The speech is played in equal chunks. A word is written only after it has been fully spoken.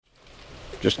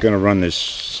just going to run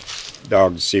this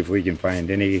dog to see if we can find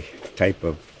any type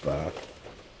of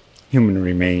human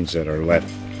remains that are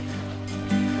left.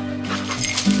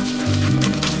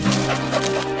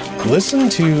 Listen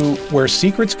to Where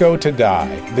Secrets Go to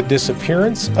Die, The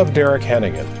Disappearance of Derek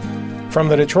Hennigan. From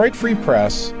the Detroit Free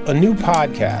Press, a new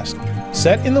podcast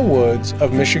set in the woods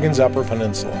of Michigan's Upper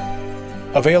Peninsula.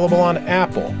 Available on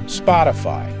Apple,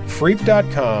 Spotify,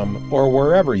 Freep.com, or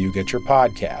wherever you get your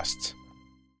podcasts.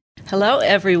 Hello,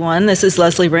 everyone. This is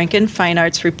Leslie Rankin, fine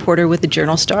arts reporter with the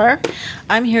Journal Star.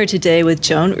 I'm here today with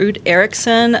Joan Root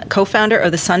Erickson, co-founder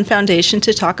of the Sun Foundation,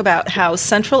 to talk about how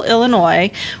Central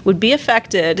Illinois would be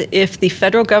affected if the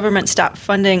federal government stopped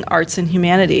funding arts and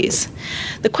humanities.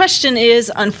 The question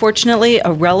is, unfortunately,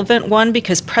 a relevant one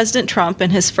because President Trump, in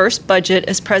his first budget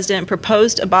as president,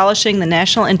 proposed abolishing the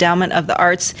National Endowment of the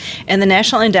Arts and the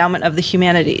National Endowment of the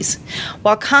Humanities.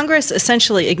 While Congress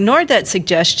essentially ignored that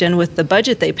suggestion with the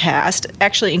budget they passed,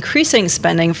 actually increasing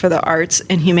spending for the arts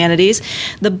and humanities,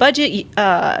 the budget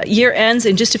year ends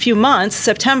in just a few months,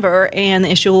 September, and the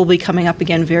issue will be coming up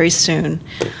again very soon.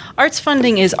 Arts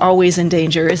funding is always in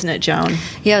danger, isn't it, Joan?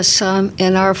 Yes.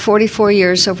 In our 44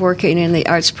 years of working in the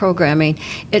arts programming,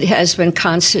 it has been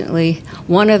constantly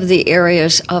one of the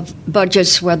areas of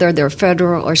budgets, whether they're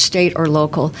federal or state or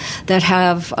local, that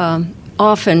have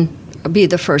often be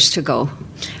the first to go.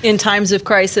 In times of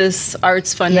crisis,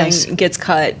 arts funding gets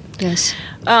cut. Yes.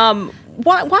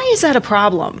 Why is that a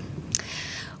problem?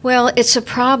 Well, it's a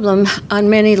problem on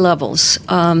many levels.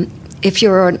 If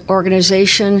you're an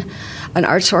organization, an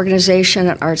arts organization,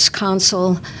 an arts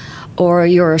council, or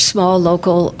you're a small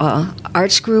local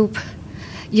arts group,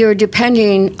 you're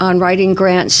depending on writing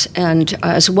grants and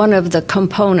as one of the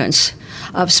components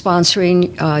of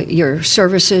sponsoring your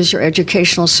services, your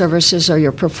educational services, or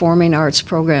your performing arts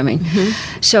programming.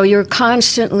 Mm-hmm. So you're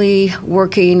constantly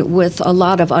working with a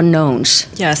lot of unknowns.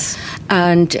 Yes.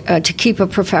 And to keep a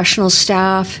professional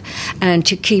staff and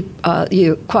to keep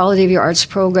the quality of your arts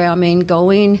programming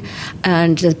going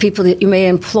and the people that you may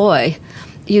employ,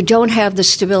 you don't have the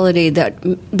stability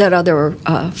that other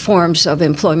forms of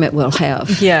employment will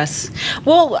have. Yes.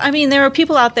 Well, I mean, there are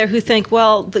people out there who think,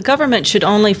 well, the government should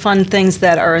only fund things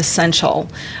that are essential.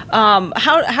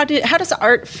 How does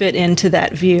art fit into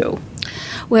that view?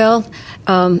 Well,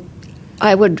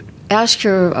 I would ask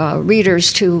your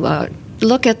readers to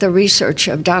look at the research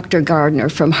of Dr. Gardner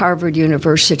from Harvard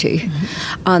University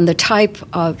on the type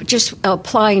of just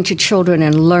applying to children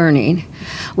and learning.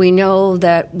 We know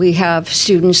that we have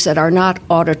students that are not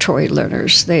auditory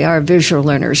learners. They are visual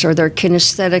learners or they're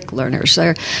kinesthetic learners.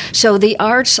 So the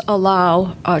arts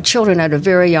allow children at a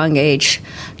very young age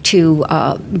to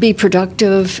be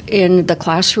productive in the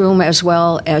classroom as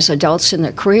well as adults in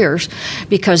their careers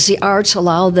because the arts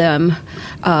allow them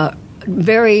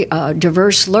very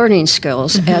diverse learning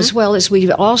skills, as well as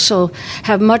we also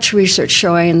have much research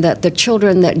showing that the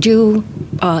children that do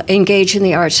engage in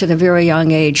the arts at a very young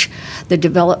age, the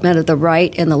development of the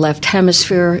right and the left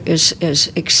hemisphere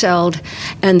is excelled,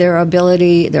 and their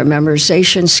ability, their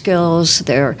memorization skills,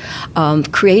 their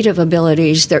creative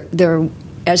abilities, they're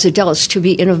as adults to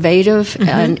be innovative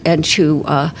and to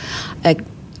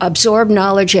absorb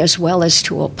knowledge as well as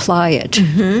to apply it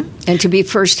and to be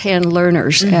first-hand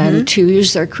learners and to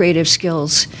use their creative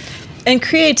skills. And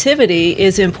creativity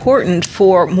is important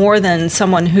for more than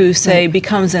someone who, say,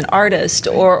 becomes an artist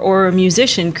or a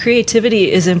musician.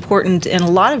 Creativity is important in a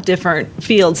lot of different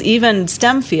fields, even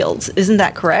STEM fields. Isn't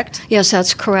that correct? Yes,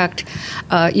 that's correct.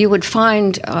 You would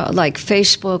find, like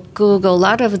Facebook, Google, a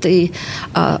lot of the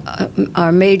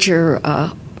our major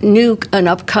new and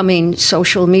upcoming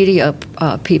social media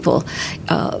people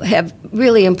have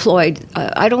really employed.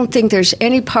 I don't think there's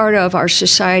any part of our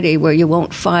society where you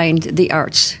won't find the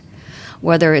arts,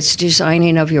 whether it's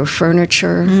designing of your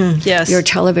furniture, your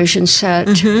television set,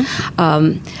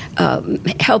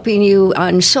 helping you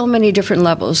on so many different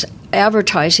levels.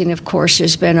 Advertising, of course,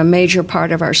 has been a major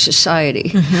part of our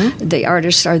society. The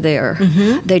artists are there.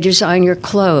 They design your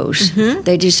clothes.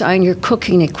 They design your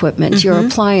cooking equipment, your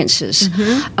appliances.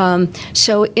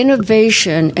 So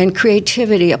innovation and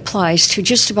creativity applies to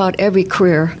just about every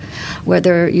career,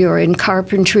 whether you're in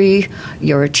carpentry,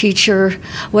 you're a teacher,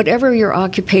 whatever your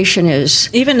occupation is.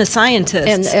 Even a scientist.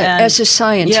 And as a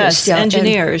scientist. Yes,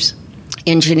 engineers.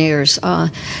 Engineers.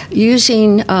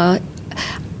 Using...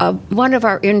 one of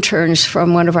our interns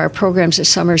from one of our programs this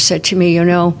summer said to me,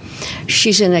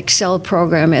 she's in an Excel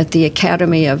program at the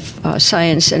Academy of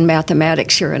Science and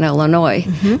Mathematics here in Illinois.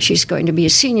 She's going to be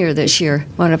a senior this year,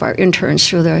 one of our interns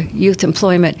through the youth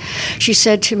employment. She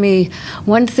said to me,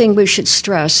 one thing we should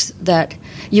stress, that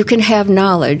you can have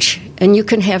knowledge and you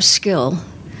can have skill,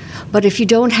 But if you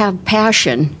don't have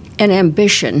passion and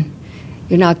ambition,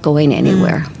 you're not going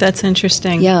anywhere. That's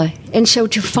interesting. Yeah. And so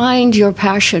to find your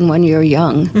passion when you're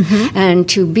young and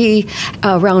to be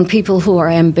around people who are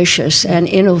ambitious and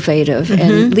innovative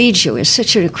and lead you is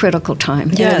such a critical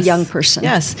time in a young person.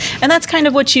 Yes. And that's kind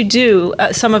of what you do,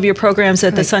 some of your programs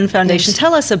at the Sun Foundation. Yes.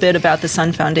 Tell us a bit about the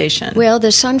Sun Foundation. Well,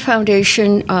 the Sun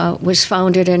Foundation was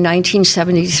founded in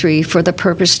 1973 for the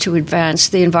purpose to advance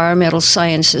the environmental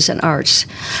sciences and arts.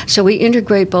 So we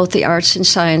integrate both the arts and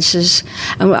sciences,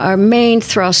 and our main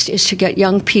thrust is to get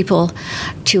young people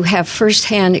to have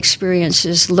first-hand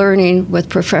experiences learning with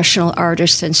professional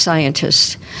artists and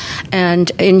scientists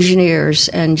and engineers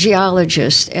and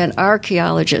geologists and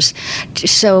archaeologists.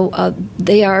 So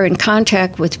they are in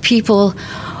contact with people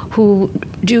who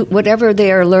do whatever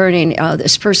they are learning.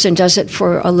 This person does it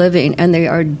for a living, and they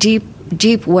are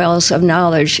deep wells of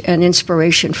knowledge and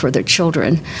inspiration for their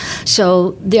children.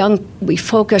 So we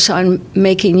focus on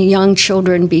making young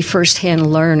children be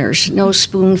first-hand learners. No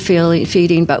spoon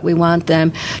feeding, but we want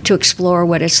them to explore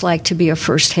what it's like to be a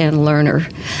first-hand learner,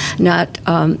 not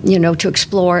to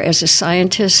explore as a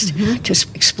scientist, to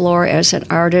explore as an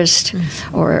artist,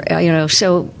 or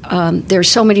So there's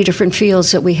so many different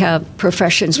fields that we have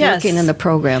professions working in the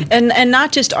program, and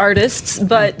not just artists,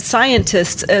 but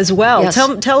scientists as well. Yes.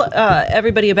 Tell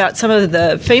everybody about some of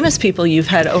the famous people you've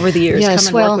had over the years come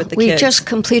and work with the kids. We just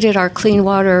completed our Clean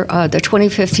Water, the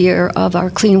 25th year of our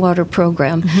Clean Water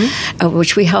program,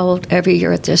 which we held every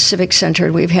year at the Civic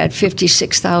Center. We've had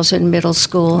 56,000 middle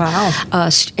school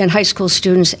and high school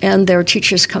students and their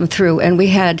teachers come through. And we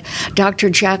had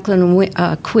Dr. Jacqueline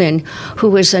Quinn,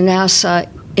 who was a NASA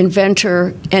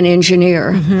inventor and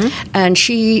engineer, and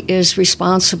she is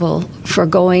responsible for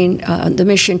going the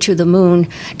mission to the moon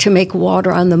to make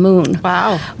water on the moon.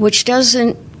 Wow. Which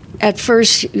doesn't, at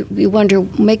first, you wonder,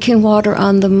 making water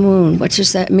on the moon, what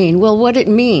does that mean? Well, what it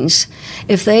means,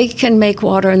 if they can make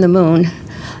water on the moon,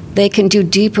 they can do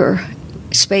deeper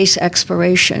space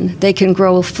exploration. They can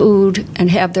grow food and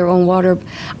have their own water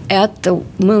at the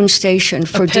moon station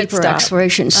for deeper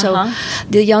exploration. So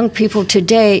the young people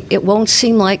today, it won't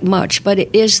seem like much, but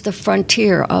it is the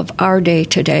frontier of our day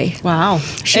today. Wow.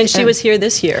 She was here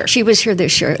this year. She was here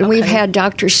this year. And we've had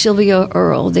Dr. Sylvia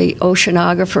Earle, the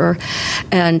oceanographer,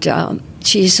 and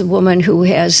she's a woman who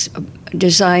has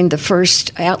designed the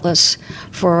first atlas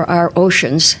for our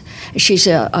oceans. She's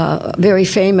a very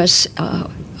famous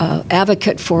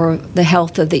advocate for the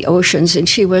health of the oceans, and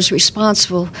she was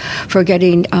responsible for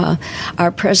getting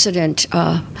our President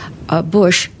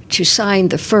Bush to sign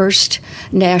the first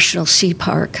national sea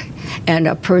park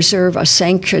and preserve a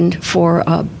sanction for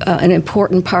an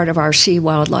important part of our sea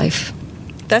wildlife.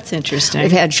 That's interesting.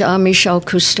 We've had Jean-Michel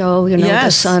Cousteau, the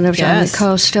son of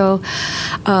Jean-Michel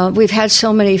Cousteau. We've had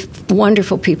so many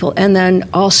wonderful people, and then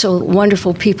also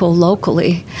wonderful people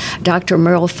locally. Dr.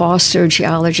 Merle Foster,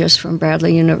 geologist from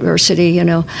Bradley University.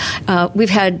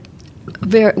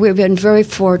 We've been very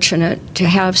fortunate to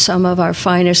have some of our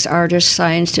finest artists,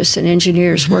 scientists, and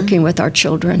engineers working with our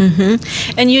children.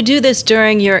 And you do this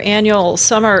during your annual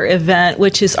summer event,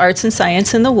 which is Arts and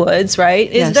Science in the Woods, right?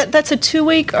 That's a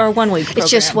 2-week or 1-week program?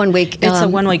 It's just 1 week. It's a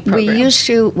 1-week program. We used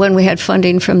to, when we had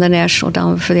funding from the National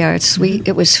Endowment for the Arts,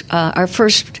 it was our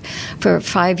first, for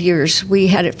 5 years, we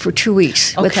had it for 2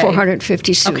 weeks with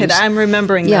 450 students. Okay, I'm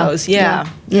remembering those, Yeah,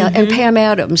 and Pam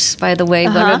Adams, by the way,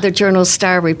 one of the Journal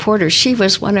Star reporters, she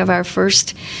was one of our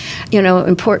first,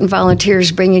 important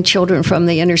volunteers bringing children from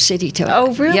the inner city to.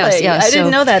 Oh, really? Yes. I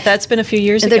didn't know that. That's been a few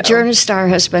years ago. The Journal Star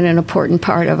has been an important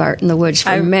part of Art in the Woods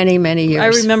for many, many years. I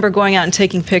remember going out and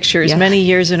taking pictures many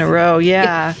years in a row.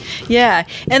 Yeah.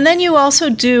 And then you also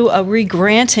do a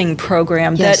re-granting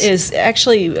program that is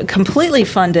actually completely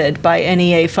funded by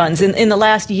NEA funds. In the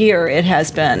last year, it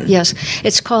has been. Yes.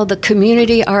 It's called the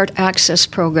Community Art Access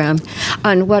Program.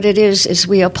 And what it is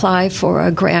we apply for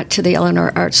a grant to the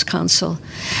Illinois Arts Council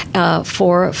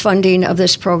for funding of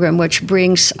this program, which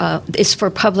brings, it's for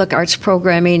public arts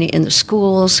programming in the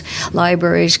schools,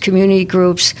 libraries, community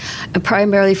groups, and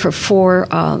primarily for 4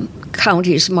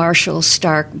 counties: Marshall,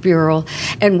 Stark, Bureau,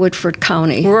 and Woodford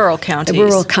County. Rural counties.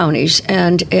 Rural counties.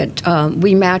 And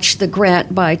we match the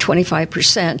grant by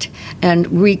 25% and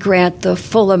re-grant the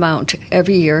full amount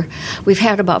every year. We've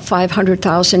had about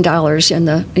 $500,000 in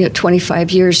the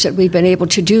 25 years that we've been able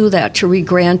to do that, to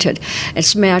re-grant it.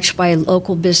 It's matched by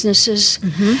local businesses,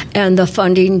 and the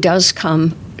funding does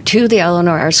come to the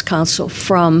Illinois Arts Council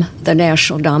from the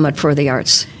National Endowment for the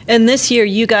Arts. And this year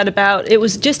you got it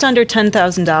was just under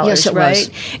 $10,000, Yes, it right? was.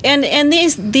 And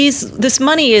this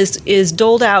money is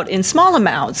doled out in small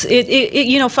amounts. It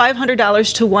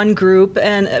 $500 to one group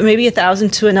and maybe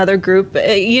 $1,000 to another group.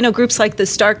 Groups like the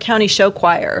Stark County Show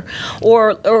Choir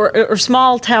or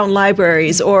small town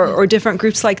libraries or different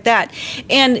groups like that.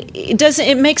 And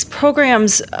it makes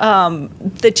programs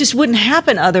that just wouldn't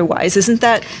happen otherwise. Isn't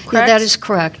that correct? That is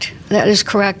correct. That is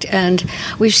correct. And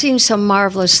we've seen some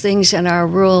marvelous things in our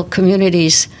rural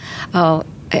communities.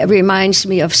 It reminds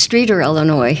me of Streator,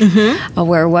 Illinois,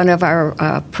 where one of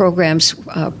our programs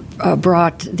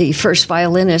brought the first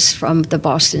violinist from the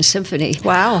Boston Symphony.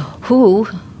 Wow. Who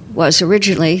was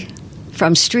originally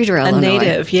from Streator, Illinois. A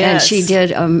native, yes. And she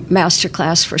did a master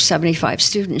class for 75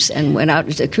 students and went out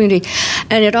into the community.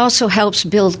 And it also helps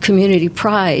build community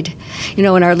pride. In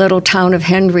our little town of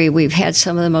Henry, we've had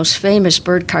some of the most famous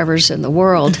bird carvers in the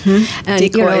world. And,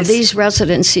 Decoys. these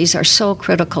residencies are so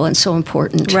critical and so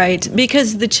important. Right,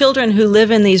 because the children who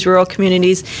live in these rural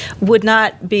communities would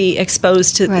not be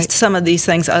exposed to some of these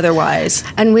things otherwise.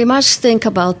 And we must think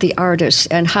about the artists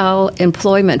and how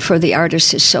employment for the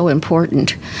artists is so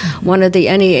important. One of the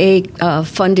NEA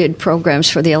funded programs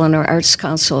for the Illinois Arts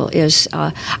Council is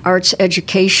arts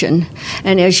education.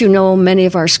 And as you know, many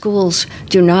of our schools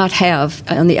do not have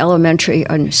in the elementary,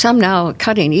 and some now are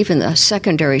cutting even the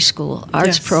secondary school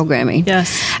arts programming.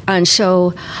 Yes. And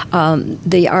so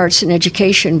the arts and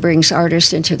education brings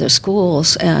artists into the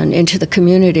schools and into the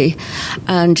community.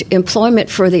 And employment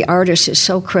for the artists is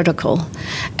so critical.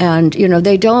 And,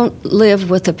 they don't live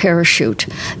with a parachute.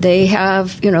 They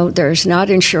have, there's not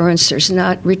insurance, there's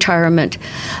not retirement.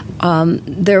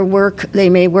 They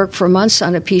may work for months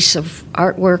on a piece of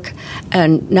artwork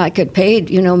and not get paid,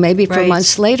 maybe for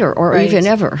months later or even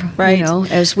ever,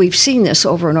 as we've seen this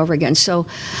over and over again. So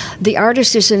the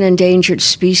artist is an endangered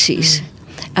species,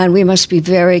 and we must be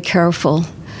very careful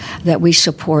that we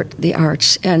support the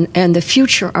arts and the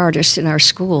future artists in our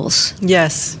schools.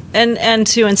 Yes, and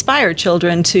to inspire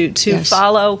children to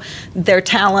follow their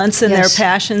talents and their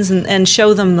passions and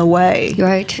show them the way.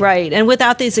 Right. And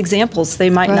without these examples,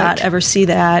 they might not ever see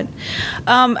that.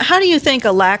 How do you think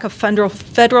a lack of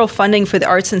federal funding for the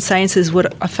arts and sciences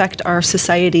would affect our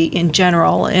society in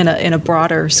general in a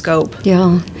broader scope?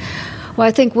 Yeah. Well,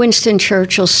 I think Winston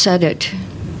Churchill said it.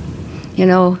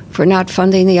 If we're not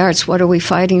funding the arts, what are we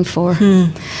fighting for?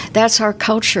 That's our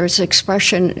culture. It's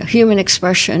expression, human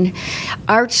expression.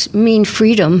 Arts mean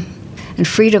freedom and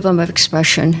freedom of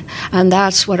expression, and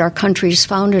that's what our country is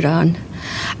founded on.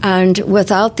 And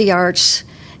without the arts,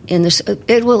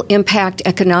 it will impact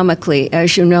economically.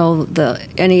 As you know, the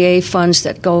NEA funds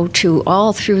that go to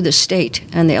all through the state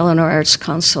and the Illinois Arts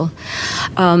Council,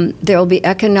 there will be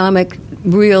economic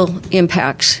real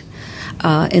impacts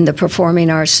in the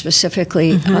performing arts,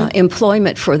 specifically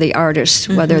employment for the artists,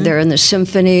 whether they're in the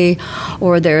symphony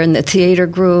or they're in the theater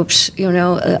groups.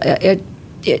 It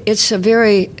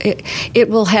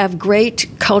will have great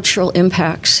cultural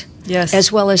impacts,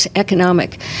 as well as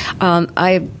economic.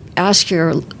 I ask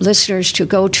your listeners to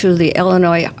go to the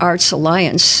Illinois Arts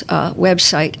Alliance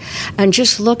website and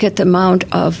just look at the amount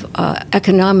of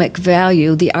economic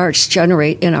value the arts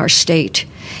generate in our state.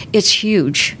 It's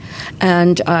huge,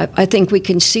 and I think we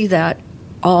can see that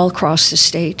all across the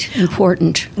state.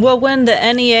 Important. Well, when the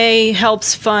NEA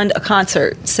helps fund a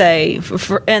concert, say,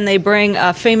 and they bring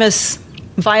a famous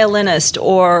violinist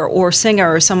or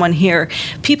singer or someone here,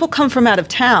 people come from out of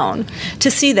town to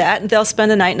see that. They'll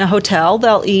spend a night in a hotel,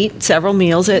 they'll eat several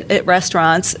meals at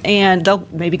restaurants, and they'll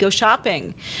maybe go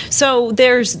shopping. So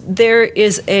there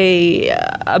is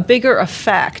a bigger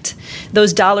effect.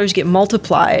 Those dollars get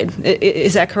multiplied.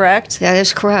 Is that correct? That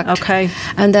is correct. Okay.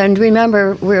 And then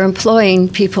remember, we're employing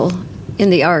people in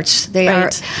the arts. They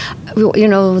are,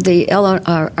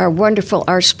 our wonderful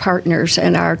arts partners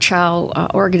and our child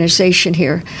organization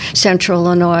here, Central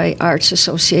Illinois Arts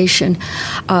Association.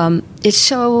 It's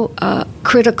so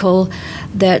critical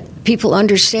that people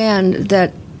understand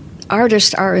that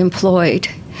artists are employed.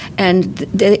 And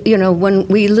when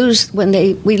we lose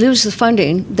the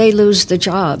funding, they lose the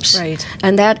jobs,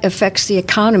 and that affects the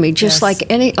economy, just like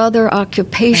any other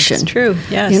occupation. That's true.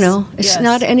 Yes. It's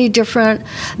not any different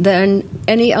than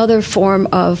any other form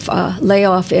of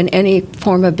layoff in any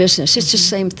form of business. It's the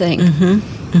same thing.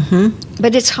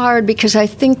 But it's hard because I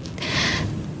think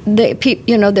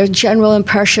their general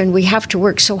impression, we have to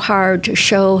work so hard to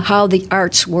show how the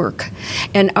arts work.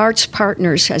 And Arts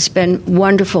Partners has been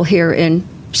wonderful here in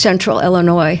Central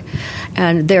Illinois,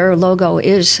 and their logo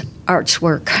is arts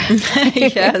work.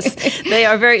 Yes, they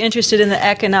are very interested in the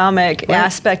economic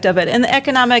aspect of it, and the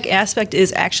economic aspect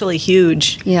is actually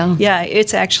huge. Yeah,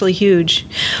 it's actually huge.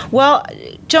 Well,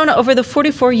 Jonah, over the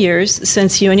 44 years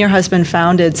since you and your husband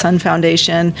founded Sun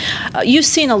Foundation, you've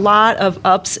seen a lot of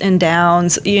ups and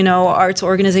downs. You know, arts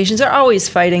organizations are always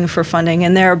fighting for funding,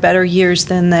 and there are better years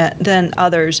than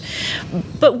others.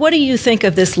 But what do you think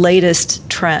of this latest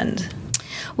trend?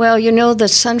 Well, you know, the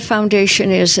Sun Foundation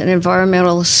is an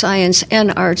environmental science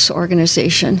and arts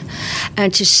organization.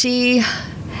 And to see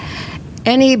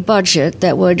any budget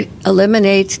that would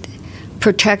eliminate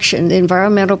protection, the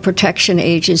Environmental Protection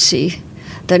Agency,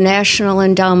 the National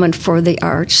Endowment for the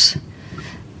Arts,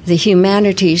 the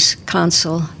Humanities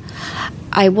Council,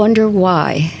 I wonder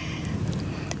why.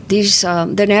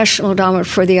 The National Endowment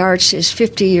for the Arts is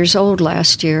 50 years old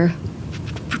last year.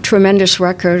 Tremendous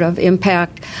record of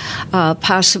impact.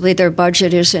 Possibly their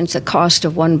budget isn't the cost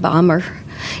of one bomber.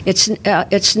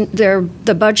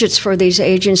 The budgets for these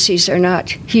agencies are not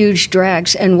huge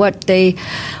drags, and what they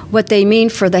mean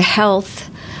for the health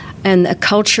and the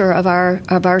culture of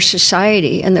our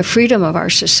society and the freedom of our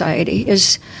society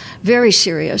is very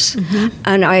serious. Mm-hmm.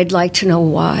 And I'd like to know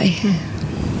why.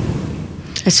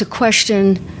 Mm-hmm. It's a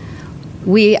question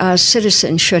we as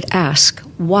citizens should ask.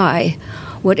 Why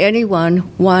would anyone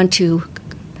want to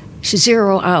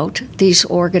zero out these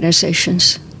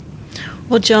organizations?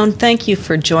 Well, Joan, thank you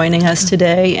for joining us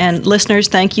today. And listeners,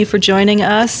 thank you for joining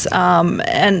us.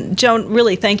 And Joan,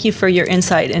 really, thank you for your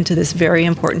insight into this very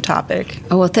important topic.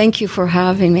 Oh, well, thank you for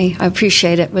having me. I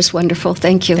appreciate it. It was wonderful.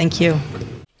 Thank you. Thank you.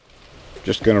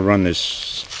 Just going to run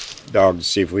this dog to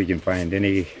see if we can find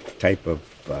any type of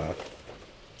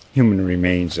human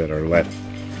remains that are left.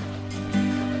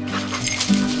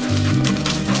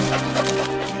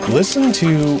 Listen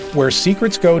to Where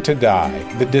Secrets Go to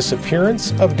Die, The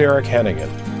Disappearance of Derek Hennigan.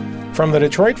 From the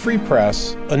Detroit Free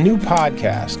Press, a new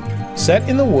podcast set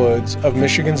in the woods of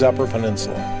Michigan's Upper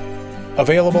Peninsula.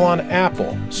 Available on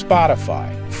Apple,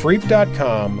 Spotify,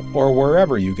 Freep.com, or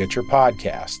wherever you get your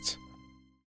podcasts.